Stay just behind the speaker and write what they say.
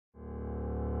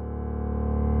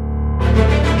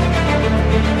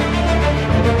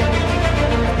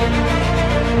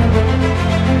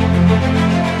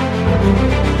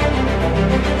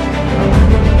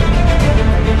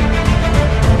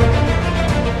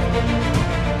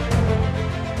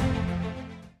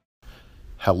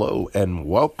Hello and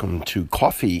welcome to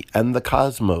Coffee and the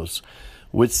Cosmos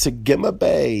with Sagima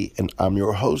Bay, and I'm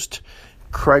your host,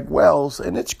 Craig Wells,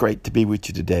 and it's great to be with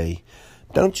you today.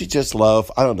 Don't you just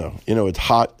love, it's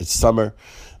hot, it's summer,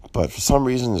 but for some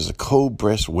reason there's a cold,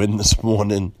 brisk wind this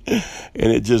morning, and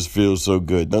it just feels so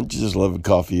good. Don't you just love a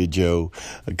coffee or Joe,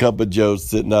 a cup of Joe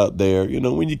sitting out there,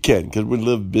 when you can, because we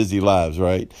live busy lives,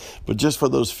 right? But just for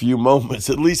those few moments,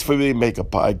 at least for me to make a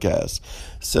podcast,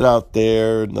 sit out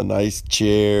there in a nice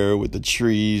chair with the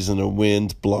trees and the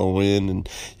wind blowing, and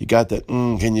you got that,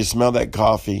 can you smell that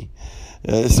coffee?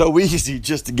 It's so easy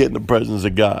just to get in the presence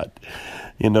of God,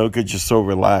 because you're so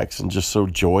relaxed and just so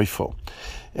joyful.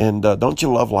 And don't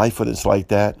you love life when it's like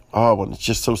that? Oh, when it's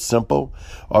just so simple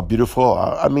or beautiful.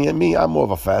 I'm more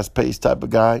of a fast-paced type of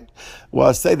guy. Well,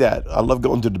 I say that. I love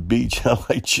going to the beach. I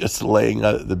like just laying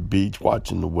out at the beach,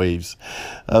 watching the waves.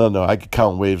 I don't know. I could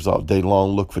count waves all day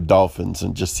long, look for dolphins,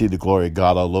 and just see the glory of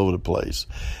God all over the place.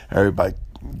 Everybody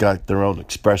got their own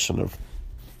expression of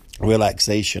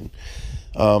relaxation.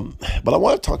 But I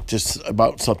want to talk just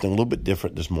about something a little bit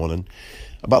different this morning,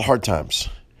 about hard times.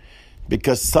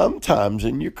 Because sometimes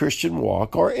in your Christian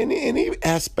walk or in any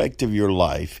aspect of your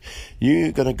life,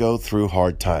 you're going to go through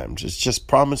hard times. It's just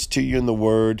promised to you in the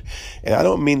Word. And I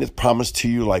don't mean it's promised to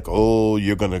you like, oh,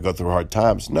 you're going to go through hard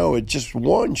times. No, it just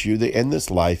warns you that in this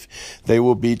life, there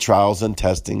will be trials and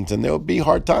testings, and there will be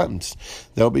hard times.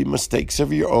 There will be mistakes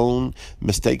of your own,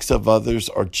 mistakes of others,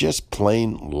 or just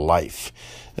plain life.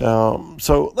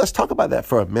 So let's talk about that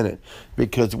for a minute,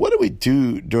 because what do we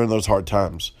do during those hard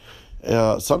times?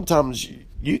 Sometimes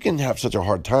you can have such a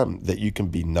hard time that you can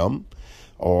be numb,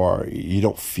 or you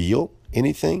don't feel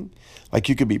anything. Like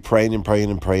you could be praying and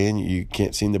praying and praying. You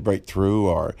can't seem to break through,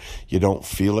 or you don't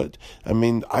feel it.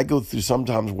 I go through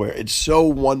sometimes where it's so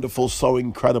wonderful, so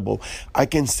incredible. I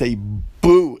can say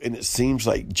boo, and it seems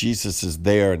like Jesus is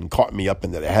there and caught me up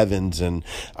into the heavens, and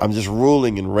I'm just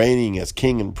ruling and reigning as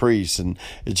king and priest. And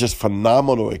it's just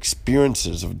phenomenal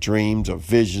experiences of dreams or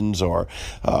visions or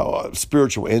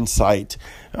spiritual insight,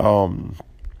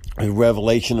 a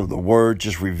revelation of the Word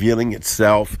just revealing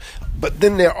itself. But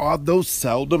then there are those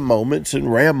seldom moments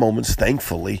and rare moments,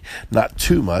 thankfully, not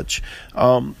too much,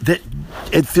 that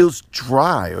it feels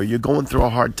dry, or you're going through a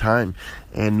hard time,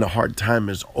 and the hard time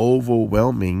is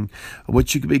overwhelming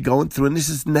what you could be going through. And this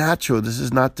is natural. This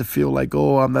is not to feel like,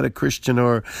 oh, I'm not a Christian,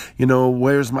 or,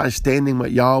 where's my standing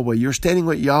with Yahweh? You're standing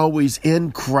with Yahweh's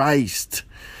in Christ.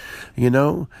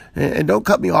 And don't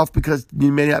cut me off because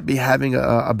you may not be having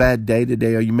a bad day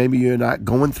today, or maybe you're not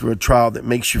going through a trial that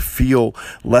makes you feel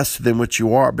less than what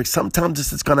you are. But sometimes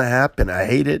this is going to happen. I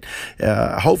hate it.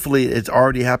 Hopefully it's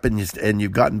already happened and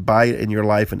you've gotten by it in your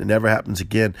life and it never happens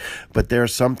again. But there are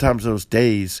sometimes those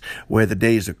days where the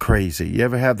days are crazy. You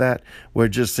ever have that? Where it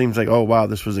just seems like, oh, wow,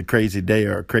 this was a crazy day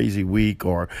or a crazy week,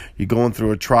 or you're going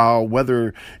through a trial,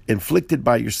 whether inflicted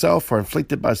by yourself or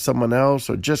inflicted by someone else,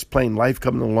 or just plain life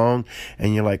coming along.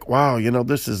 And you're like, wow,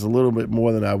 this is a little bit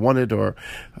more than I wanted, or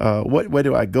where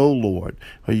do I go, Lord?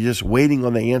 Or you're just waiting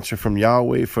on the answer from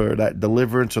Yahweh for that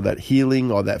deliverance or that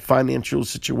healing or that financial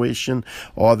situation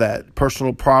or that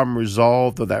personal problem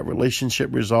resolved or that relationship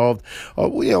resolved, or,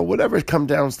 whatever comes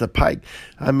down the pike.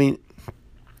 It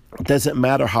doesn't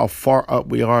matter how far up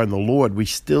we are in the Lord, we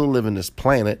still live in this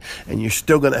planet, and you're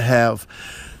still going to have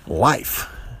life.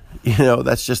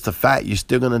 That's just a fact. You're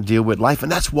still going to deal with life.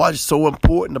 And that's why it's so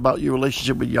important about your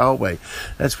relationship with Yahweh.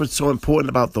 That's what's so important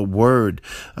about the Word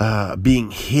being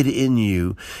hid in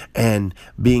you and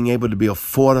being able to be a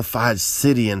fortified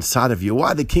city inside of you.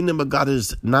 Why? The kingdom of God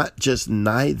is not just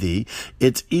nigh thee.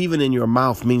 It's even in your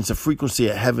mouth, means the frequency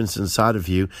of heaven's inside of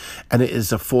you. And it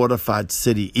is a fortified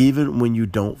city, even when you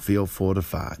don't feel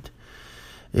fortified.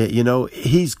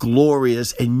 He's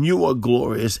glorious and you are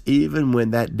glorious, even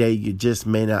when that day you just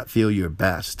may not feel your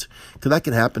best. Because that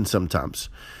can happen sometimes.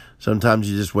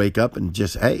 Sometimes you just wake up and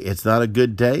hey, it's not a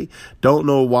good day. Don't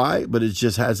know why, but it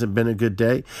just hasn't been a good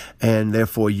day. And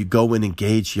therefore you go and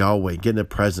engage Yahweh, get in the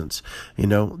presence.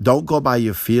 Don't go by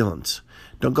your feelings.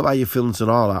 Don't go by your feelings at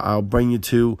all. I'll bring you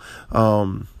to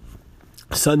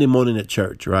Sunday morning at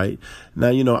church, right? Now,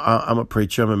 I'm a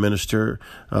preacher, I'm a minister,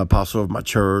 apostle of my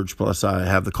church, plus I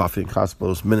have the Coffee and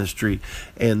Cosmos ministry,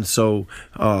 and so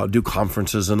do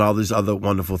conferences and all these other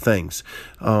wonderful things.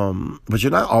 But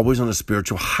you're not always on a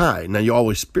spiritual high. Now, you're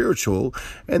always spiritual,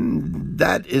 and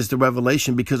that is the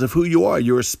revelation because of who you are.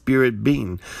 You're a spirit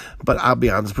being. But I'll be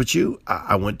honest with you,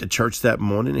 I went to church that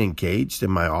morning, engaged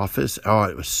in my office. Oh,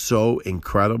 it was so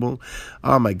incredible.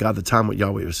 Oh, my God, the time with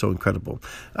Yahweh was so incredible.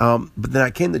 But then And I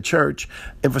came to church,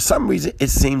 and for some reason, it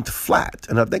seemed flat.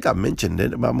 And I think I mentioned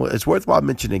it. It's worthwhile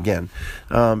mentioning again,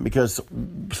 because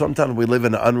sometimes we live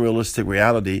in an unrealistic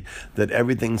reality that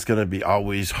everything's going to be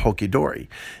always hokey-dory.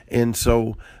 And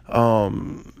so,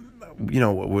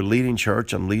 we're leading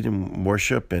church and leading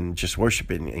worship and just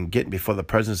worshiping and getting before the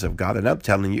presence of God. And I'm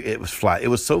telling you, it was flat. It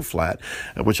was so flat,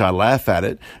 which I laugh at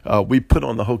it. We put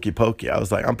on the hokey pokey. I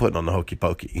was like, I'm putting on the hokey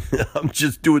pokey. I'm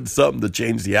just doing something to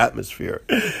change the atmosphere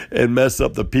and mess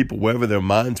up the people wherever their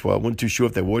minds were. I wasn't too sure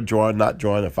if they were drawing, not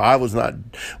drawing, if I was not,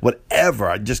 whatever.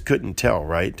 I just couldn't tell,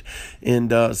 right?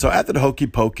 And so after the hokey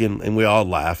pokey, and we all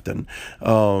laughed. And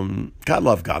God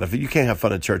love God. If you can't have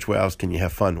fun at church, where else can you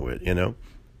have fun with,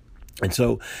 And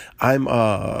so I'm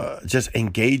just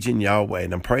engaging Yahweh,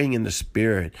 and I'm praying in the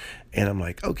Spirit, and I'm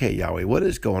like, okay, Yahweh, what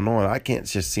is going on? I can't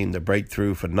just seem to break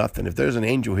through for nothing. If there's an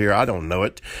angel here, I don't know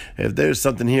it. If there's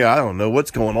something here, I don't know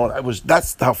what's going on.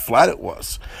 That's how flat it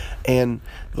was. And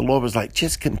the Lord was like,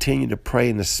 just continue to pray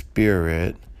in the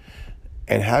Spirit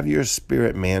and have your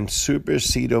spirit, man,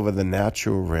 supersede over the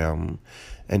natural realm,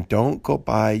 and don't go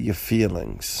by your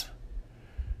feelings.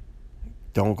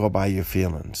 Don't go by your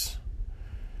feelings.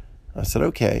 I said,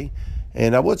 okay.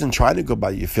 And I wasn't trying to go by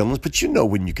your feelings, but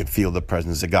when you can feel the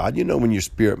presence of God. When your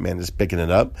spirit man is picking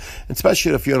it up,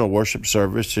 especially if you're in a worship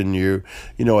service and you're,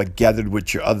 are gathered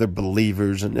with your other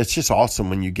believers. And it's just awesome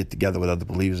when you get together with other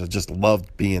believers. I just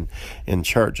loved being in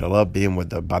church. I love being with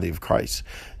the body of Christ.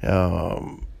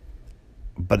 The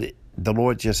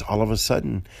Lord just all of a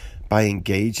sudden, by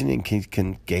engaging and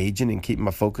keeping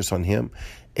my focus on Him,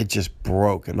 it just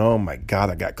broke. And oh my God,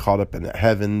 I got caught up in the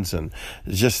heavens, and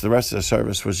just the rest of the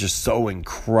service was just so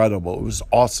incredible. It was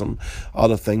awesome, all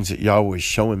the things that Yahweh was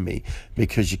showing me,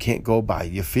 because you can't go by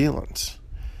your feelings.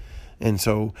 And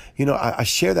so, I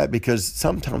share that because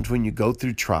sometimes when you go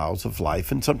through trials of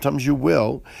life, and sometimes you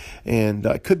will, and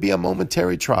it could be a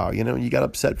momentary trial, you got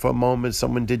upset for a moment,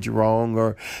 someone did you wrong,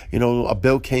 or, a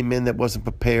bill came in that wasn't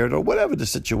prepared, or whatever the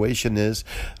situation is,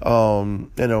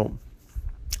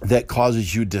 that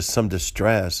causes you some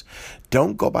distress.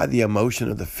 Don't go by the emotion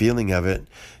or the feeling of it.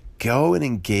 Go and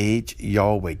engage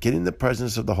Yahweh. Get in the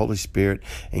presence of the Holy Spirit.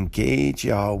 Engage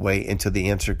Yahweh until the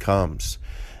answer comes.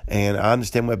 And I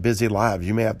understand we're busy lives.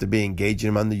 You may have to be engaging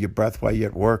Him under your breath while you're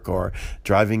at work, or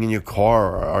driving in your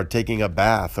car, or taking a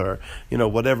bath, or,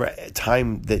 whatever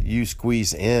time that you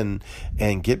squeeze in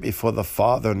and get before the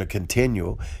Father in a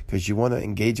continual, because you want to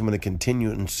engage Him in a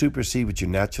continual and supersede what you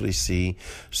naturally see,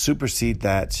 supersede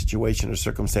that situation or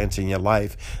circumstance in your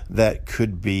life that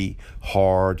could be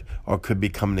hard or could be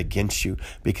coming against you,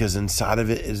 because inside of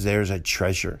it there's a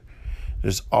treasure.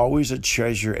 There's always a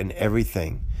treasure in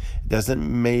everything. It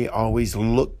may always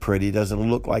look pretty,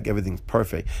 doesn't look like everything's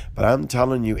perfect. But I'm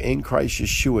telling you, in Christ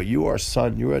Yeshua, you are a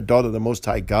son, you're a daughter of the Most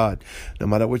High God. No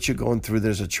matter what you're going through,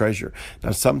 there's a treasure.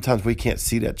 Now, sometimes we can't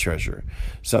see that treasure.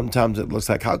 Sometimes it looks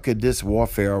like, how could this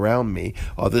warfare around me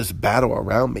or this battle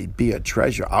around me be a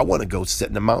treasure? I want to go sit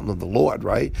in the mountain of the Lord,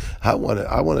 right? I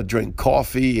want to drink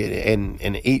coffee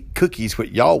and eat cookies with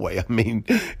Yahweh. I mean,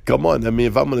 come on.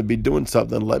 If I'm going to be doing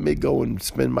something, let me go and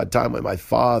spend my time with my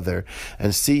Father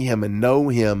and see Him and know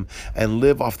Him and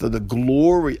live off the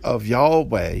glory of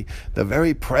Yahweh. The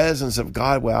very presence of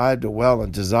God where I dwell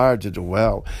and desire to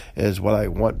dwell is what I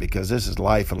want, because this is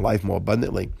life, and life more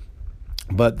abundantly.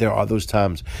 But there are those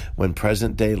times when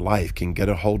present day life can get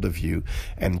a hold of you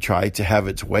and try to have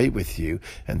its way with you.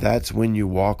 And that's when you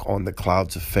walk on the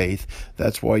clouds of faith.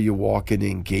 That's why you walk in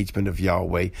the engagement of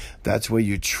Yahweh. That's where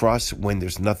you trust when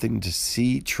there's nothing to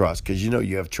see, trust. Because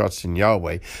you have trust in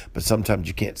Yahweh, but sometimes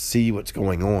you can't see what's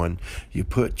going on. You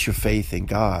put your faith in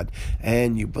God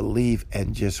and you believe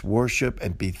and just worship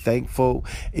and be thankful,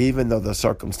 even though the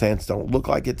circumstance don't look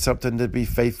like it's something to be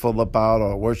faithful about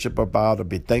or worship about or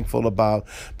be thankful about.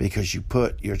 Because you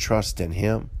put your trust in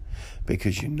Him,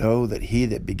 because you know that He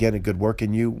that began a good work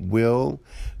in you will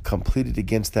complete it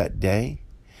against that day.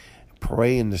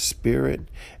 Pray in the Spirit.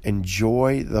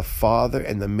 Enjoy the Father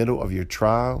in the middle of your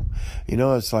trial.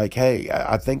 It's like, hey,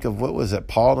 I think of what was it?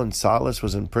 Paul and Silas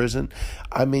was in prison.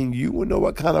 You would know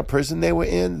what kind of prison they were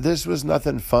in. This was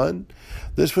nothing fun.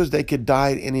 They could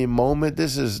die at any moment.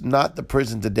 This is not the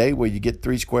prison today where you get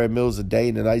 3 square meals a day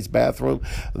in a nice bathroom.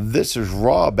 This is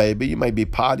raw, baby. You may be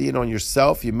partying on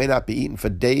yourself. You may not be eating for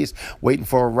days, waiting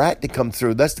for a rat to come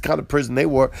through. That's the kind of prison they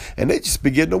were. And they just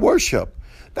begin to worship.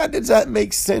 Now, does that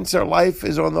make sense? Their life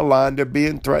is on the line. They're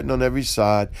being threatened on every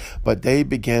side. But they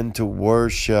began to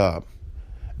worship.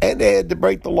 And they had to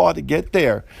break the law to get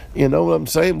there. You know what I'm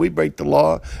saying? We break the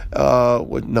law.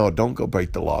 No, don't go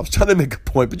break the law. I was trying to make a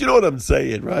point, but you know what I'm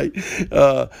saying, right?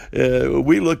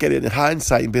 We look at it in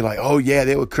hindsight and be like, oh, yeah,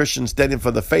 they were Christians standing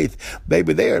for the faith.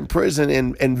 Baby, they're in prison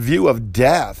in view of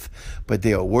death, but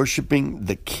they are worshiping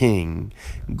the King,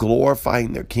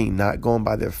 glorifying their King, not going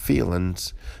by their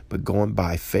feelings, but going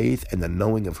by faith and the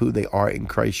knowing of who they are in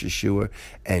Christ Yeshua.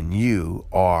 And you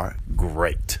are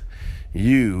great.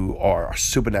 You are a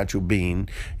supernatural being.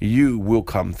 You will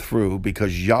come through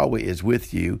because Yahweh is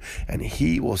with you, and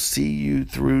he will see you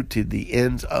through to the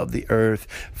ends of the earth,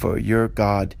 for your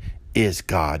God is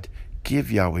God. Give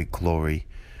Yahweh glory.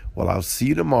 Well, I'll see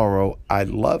you tomorrow. I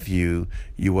love you.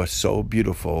 You are so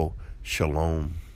beautiful. Shalom.